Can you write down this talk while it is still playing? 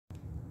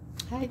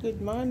Hi,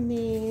 good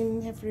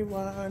morning,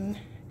 everyone.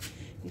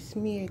 It's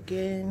me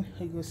again,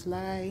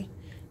 Yugosly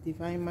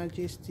Divine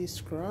Majesty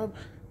Scrub.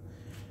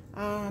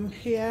 I'm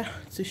here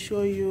to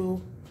show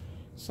you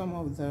some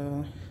of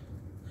the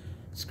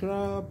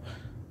scrub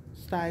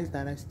styles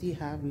that I still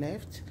have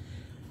left.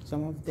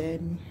 Some of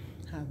them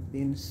have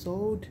been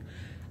sold.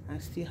 I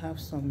still have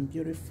some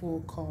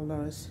beautiful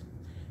colors,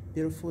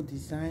 beautiful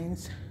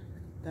designs.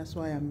 That's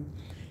why I'm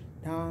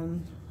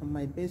down on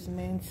my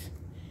basement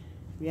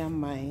where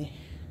my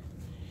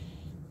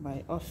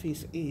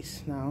office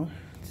is now,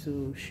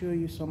 to show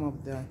you some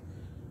of the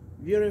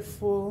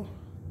beautiful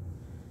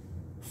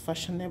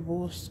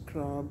fashionable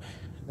scrub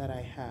that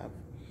I have.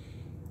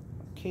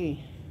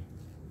 Okay,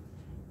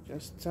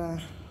 just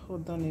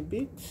hold on a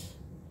bit,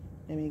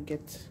 let me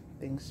get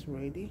things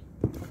ready.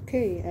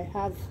 Okay, I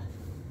have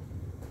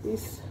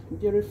this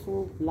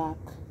beautiful black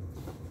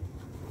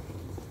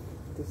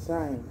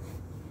design.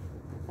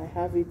 I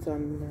have it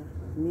on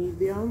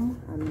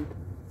medium and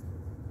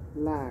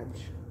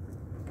large.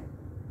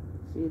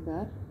 See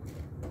that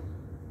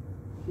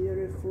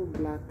beautiful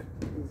black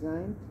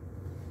design.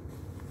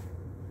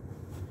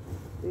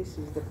 This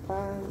is the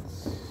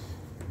pants.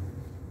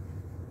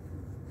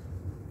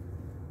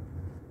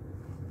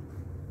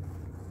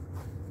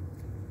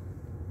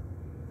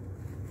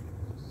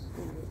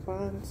 So the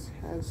pants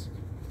has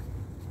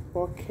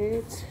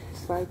pockets,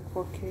 side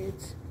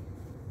pockets,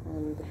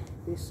 and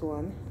this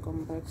one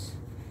combat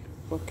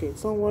pocket.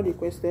 Someone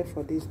requested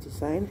for this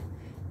design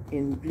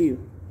in blue,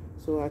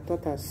 so I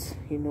thought, as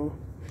you know,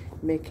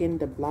 making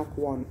the black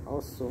one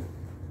also.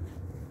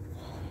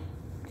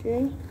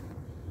 Okay,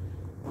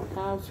 I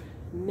have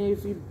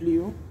navy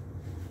blue.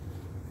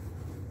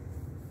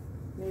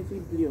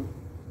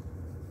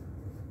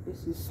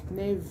 This is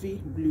navy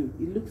blue.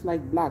 It looks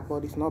like black,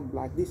 but it's not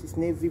black. This is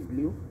navy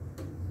blue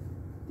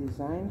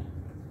design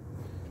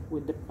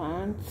with the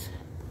pants.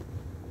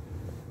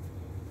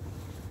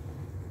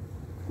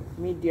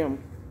 Medium.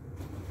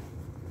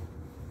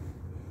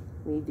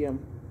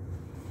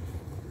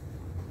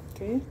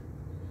 Okay,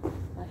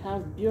 I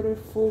have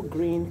beautiful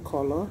green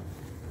color.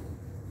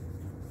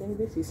 I think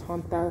this is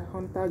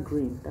hunter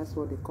green. That's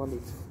what they call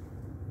it,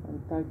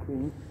 hunter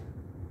green.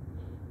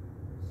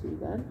 See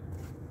that?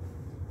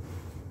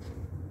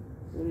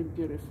 Very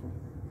beautiful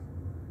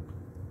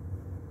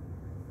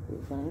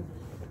design.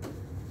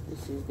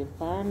 This is the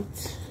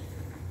pant.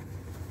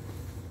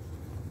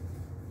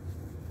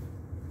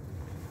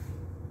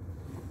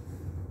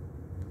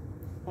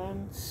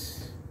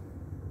 Pants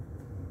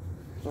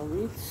for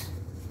it.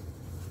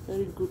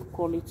 Very good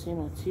quality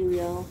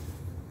material.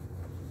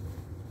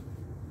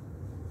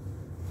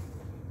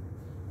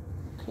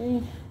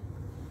 Okay,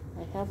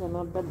 I have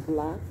another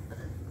black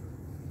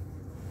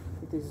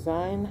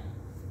design.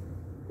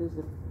 There's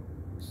the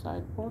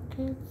side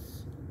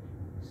pockets.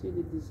 See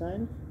the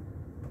design?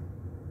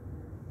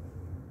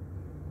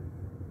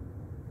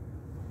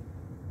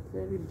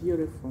 Very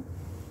beautiful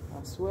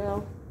as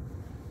well.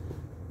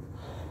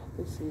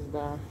 This is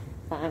the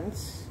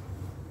pants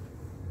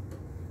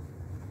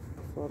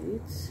for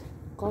it.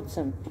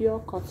 Cotton, pure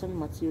cotton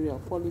material,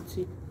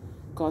 quality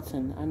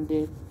cotton, and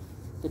the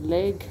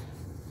leg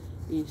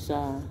is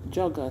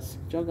joggers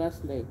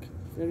leg.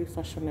 Very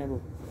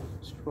fashionable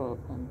scrub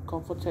and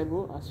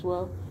comfortable as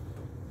well.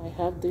 I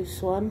have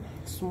this one,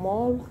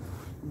 small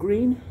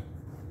green,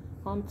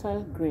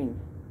 hunter's green,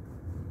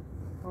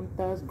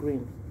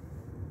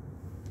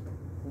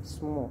 and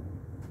small.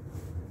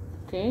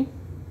 Okay,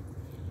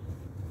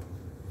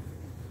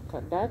 look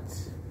at that.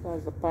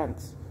 That's the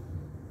pants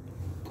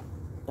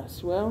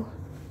as well.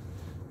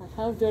 I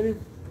have very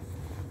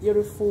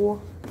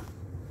beautiful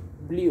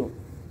blue.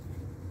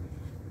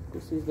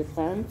 This is the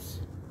pants,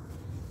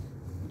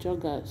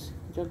 joggers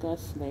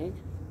leg.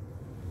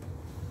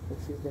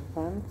 This is the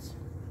pants.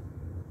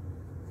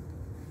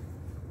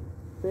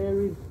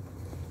 Very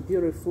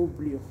beautiful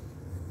blue.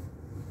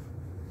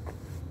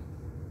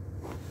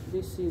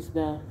 This is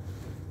the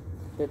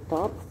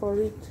top for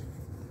it.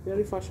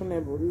 Very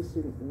fashionable. This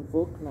is in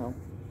vogue now.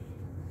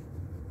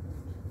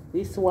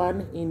 This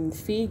one in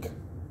fig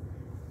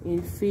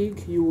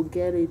you will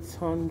get it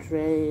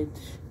 100,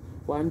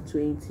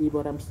 120,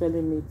 but I'm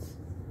selling it,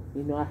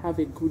 you know, I have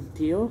a good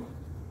deal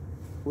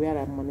where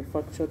I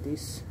manufacture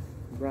this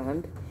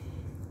brand.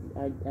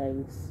 I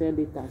sell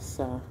it as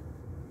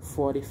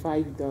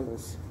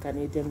 $45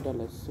 Canadian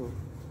dollars. So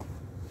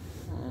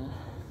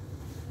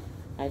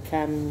I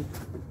can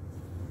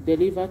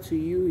deliver to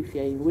you if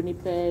you're in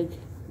Winnipeg,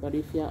 but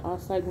if you're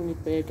outside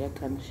Winnipeg, I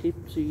can ship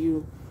to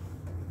you,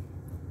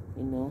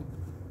 you know.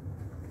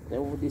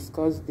 Then we'll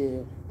discuss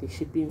the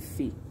shipping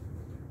fee.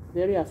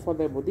 Very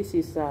affordable. This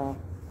is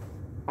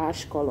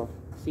ash color.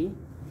 See,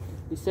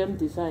 the same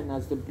design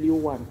as the blue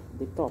one,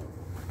 the top.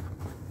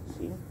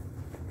 See,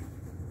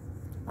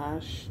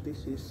 ash.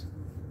 This is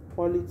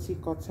quality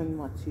cotton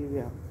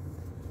material.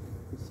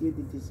 You see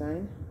the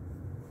design?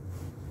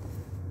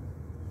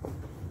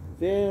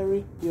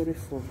 Very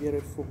beautiful.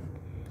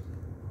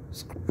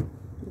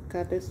 Look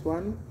at this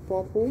one,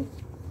 purple.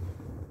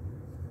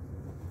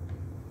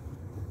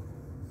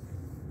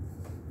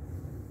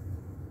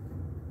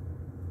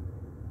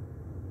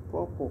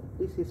 purple.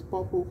 This is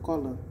purple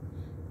color.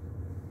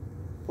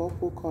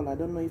 Purple color. I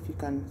don't know if you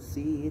can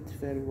see it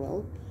very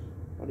well,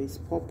 but it's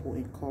purple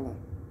in color.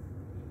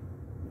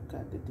 Look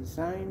at the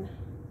design.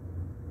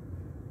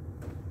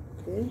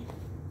 Okay,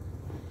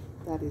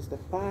 that is the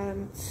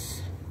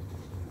pants.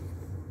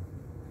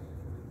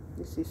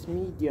 This is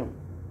medium.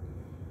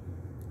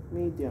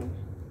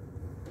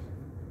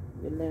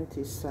 The length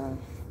is I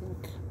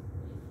think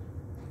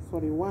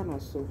 41 or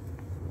so.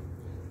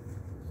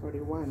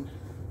 41.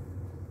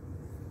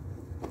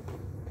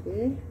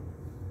 Okay,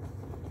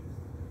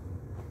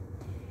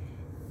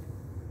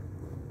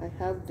 I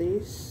have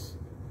this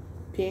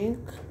pink.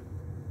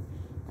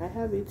 I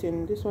have it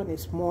in, this one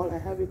is small, I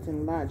have it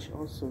in large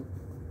also.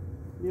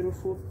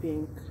 Beautiful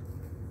pink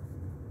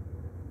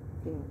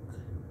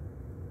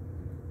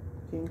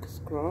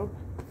scrub.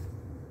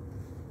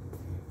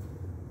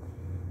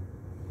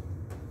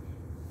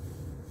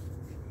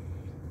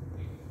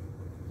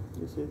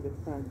 This is the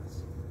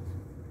pants.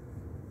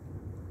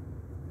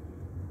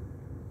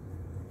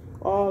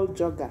 All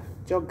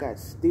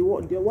joggers. The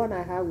one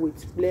I have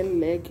with plain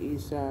leg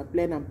is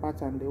plain and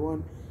pattern. The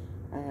one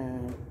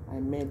I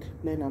made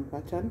plain and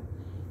pattern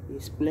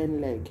is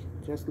plain leg,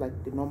 just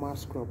like the normal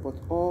scrub, but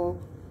all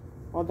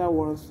other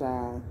ones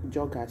are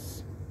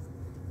joggers.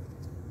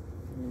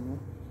 You know,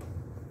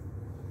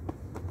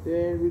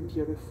 very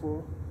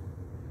beautiful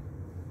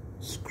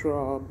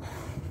scrub.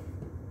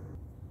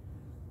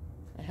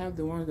 I have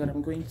the ones that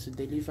I'm going to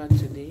deliver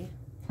today.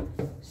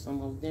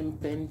 Some of them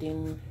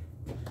pending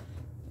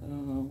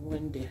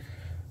when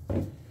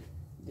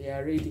they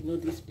are ready. You know,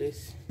 this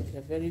place,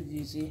 they're very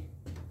busy,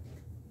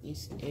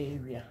 this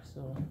area,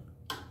 so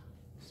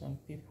some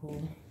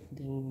people,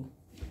 they will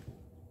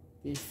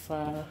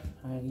prefer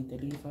I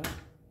deliver.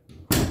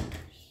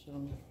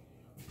 So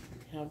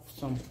I have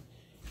some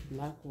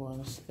black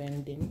ones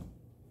pending.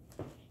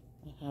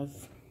 I have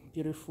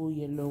beautiful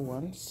yellow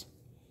ones.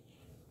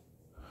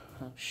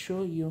 I'll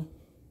show you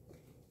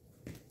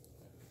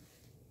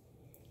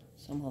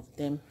some of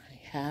them I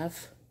have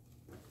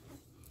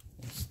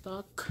in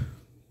stock.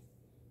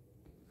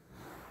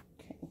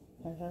 Okay,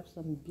 I have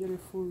some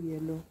beautiful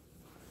yellow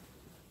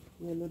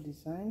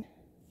design.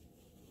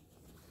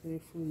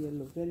 Beautiful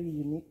yellow, very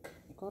unique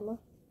color.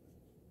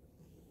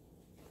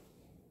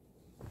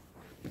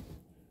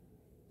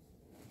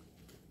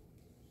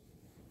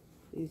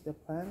 This is the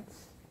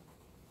pants,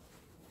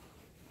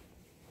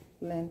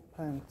 plain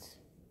pants,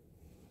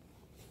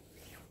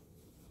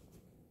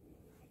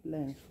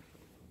 plain.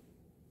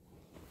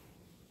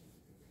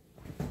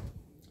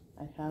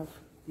 I have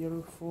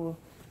beautiful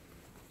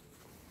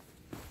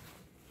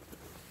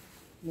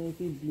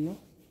navy blue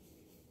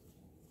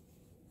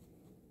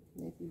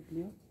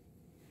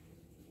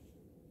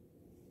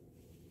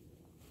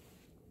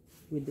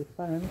with the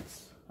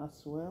pants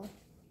as well.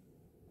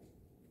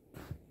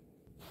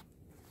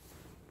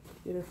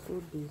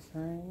 Beautiful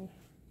design.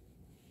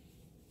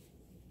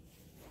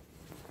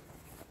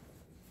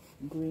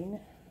 Green.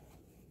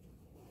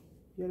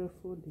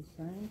 Beautiful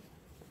design.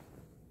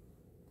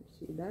 You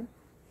see that?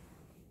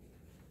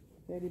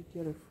 Very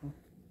beautiful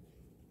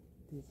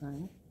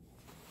design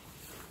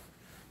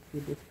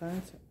with the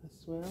pants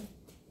as well.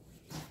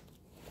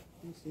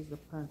 This is the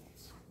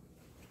pants.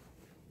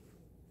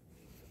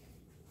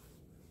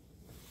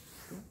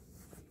 Okay.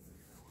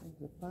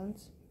 The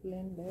pants,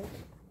 plain leg.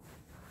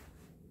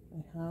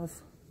 I have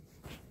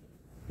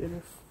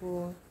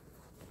beautiful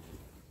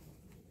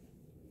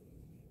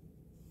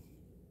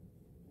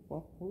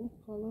purple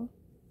color,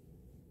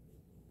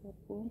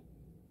 purple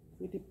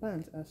with the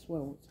pants as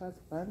well. It has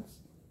pants.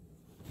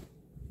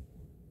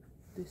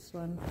 This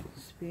one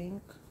is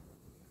pink.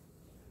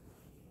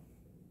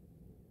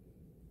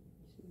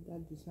 See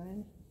that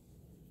design?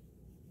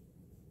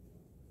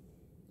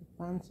 The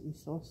pants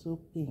is also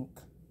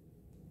pink.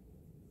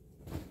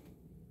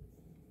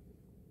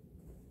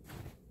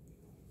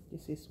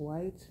 This is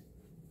white.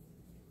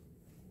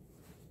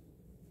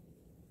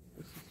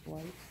 This is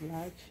white,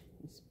 large.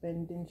 It's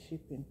pending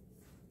shipping,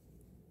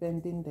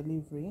 pending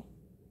delivery.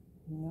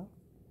 You know,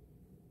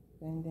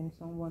 pending.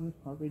 Someone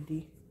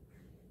already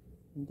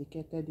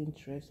indicated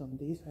interest on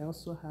this. I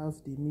also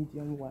have the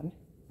medium one.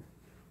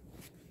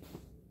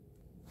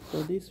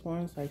 So these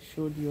ones I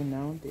showed you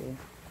now, the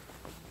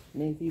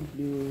navy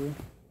blue,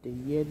 the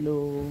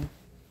yellow,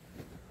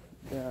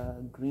 the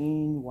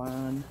green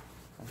one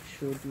I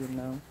showed you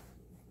now,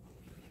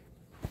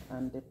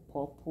 and the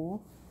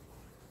purple,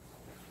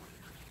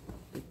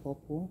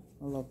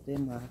 all of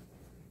them are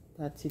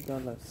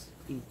 $30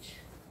 each.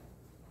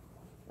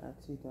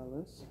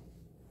 $30.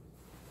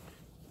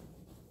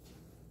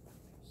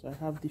 So I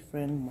have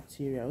different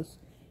materials,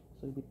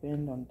 so it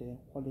depends on the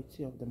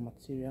quality of the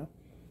material.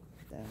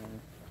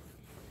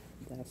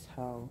 That's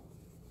how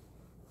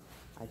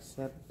I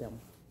sell them,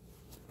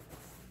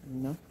 you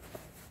know.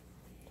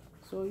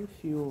 So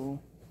if you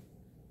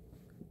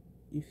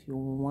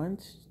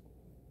want,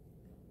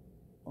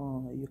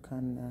 you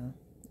can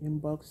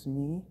inbox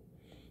me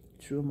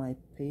through my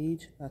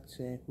page at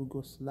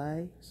Hugo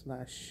Sly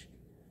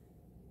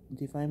 /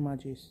 Divine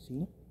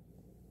Majesty,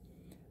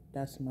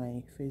 That's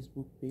my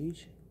Facebook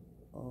page,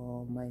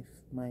 or my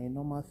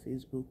normal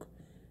Facebook.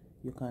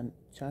 You can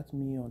chat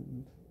me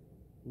on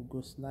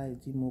Ugosly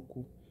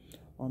Dimoku,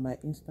 on my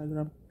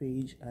Instagram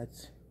page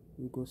at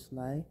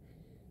Ugosly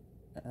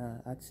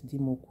at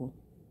Dimoku,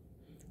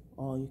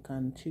 or you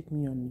can check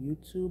me on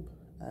YouTube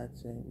at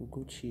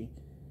Ugochi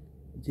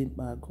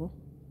Dimbago.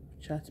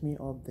 Chat me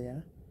up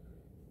there.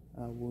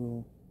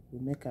 We'll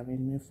make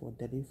arrangement for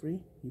delivery.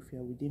 If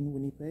you're within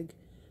Winnipeg,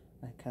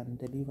 I can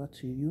deliver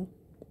to you.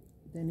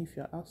 Then if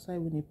you're outside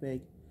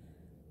Winnipeg,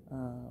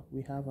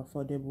 we have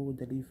affordable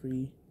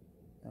delivery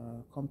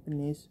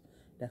companies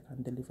that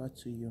can deliver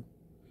to you.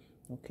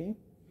 Okay,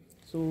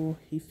 so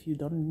if you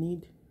don't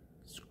need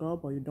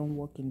scrub, or you don't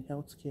work in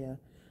healthcare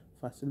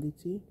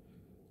facility,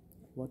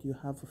 but you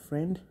have a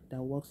friend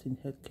that works in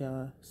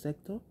healthcare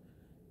sector,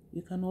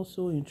 you can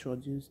also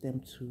introduce them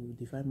to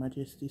Divine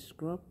Majesty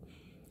Scrub.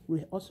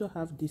 We also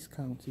have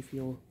discounts if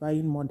you're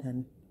buying more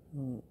than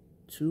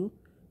 2,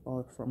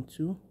 or from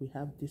 2. We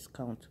have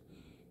discount.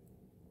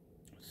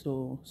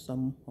 So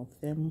some of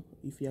them,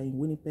 if you're in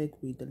Winnipeg,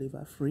 we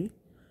deliver free.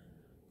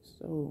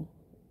 So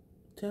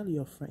tell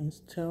your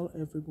friends, tell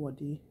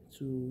everybody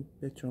to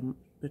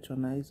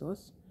patronize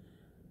us.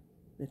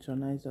 You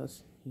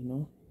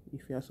know,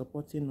 if you are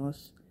supporting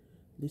us,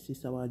 this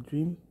is our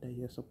dream that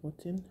you're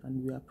supporting,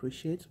 and we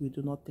appreciate. We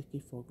do not take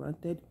it for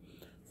granted.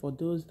 For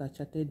those that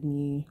chatted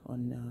me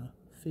on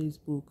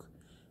Facebook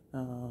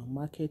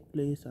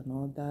marketplace and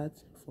all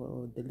that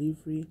for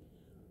delivery,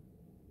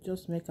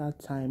 just make our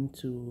time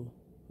to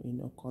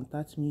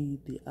contact me,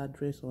 the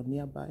address or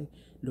nearby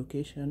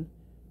location,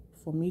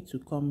 for me to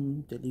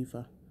come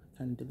deliver. I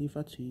can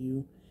deliver to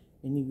you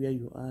anywhere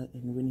you are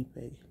in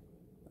Winnipeg.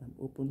 I'm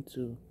open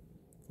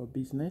for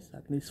business,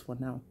 at least for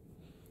now.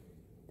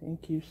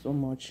 Thank you so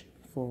much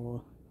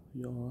for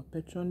your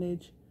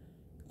patronage.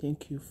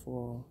 Thank you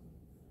for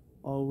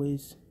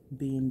always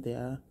being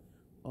there,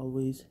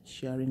 always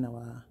sharing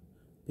our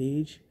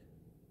page.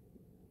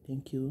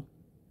 Thank you.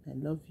 I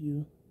love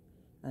you,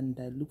 and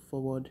I look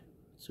forward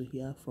to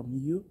hear from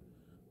you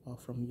or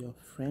from your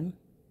friend.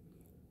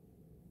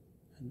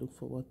 I look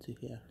forward to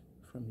hear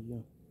from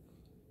you.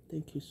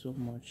 Thank you so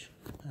much,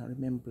 and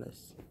remain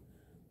blessed.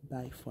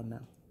 Bye for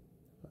now.